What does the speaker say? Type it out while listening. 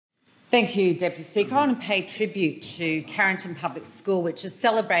Thank you, Deputy Speaker. I want to pay tribute to Carrington Public School, which is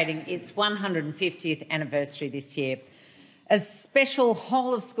celebrating its 150th anniversary this year. A special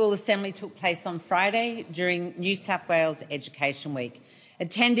whole-of-school assembly took place on Friday during New South Wales Education Week.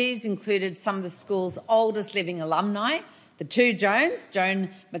 Attendees included some of the school's oldest living alumni, the two Joans, Joan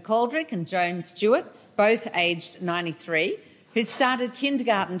McGoldrick and Joan Stewart, both aged 93, who started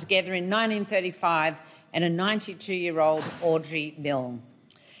kindergarten together in 1935, and a 92-year-old Audrey Milne.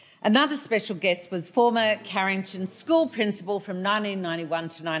 Another special guest was former Carrington School Principal from 1991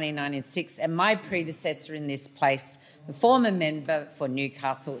 to 1996 and my predecessor in this place, the former member for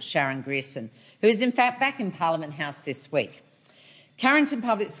Newcastle, Sharon Grierson, who is in fact back in Parliament House this week. Carrington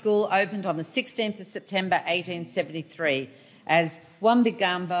Public School opened on the 16th of September 1873 as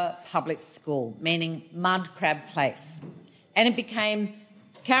Onebygamba Public School, meaning Mud Crab Place, and it became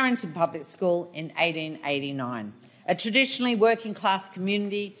Carrington Public School in 1889. A traditionally working-class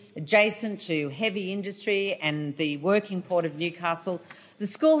community adjacent to heavy industry and the working port of Newcastle, the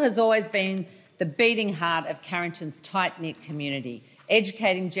school has always been the beating heart of Carrington's tight-knit community,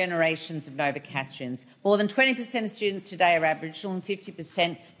 educating generations of Novocastrians. More than 20% of students today are Aboriginal and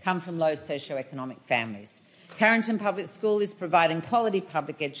 50% come from low-socioeconomic families. Carrington Public School is providing quality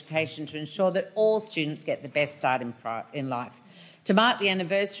public education to ensure that all students get the best start in life. To mark the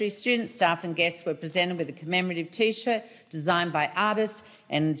anniversary, students, staff and guests were presented with a commemorative T-shirt designed by artists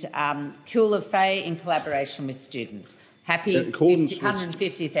and Cool of Faye in collaboration with students. Happy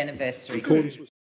 150th anniversary.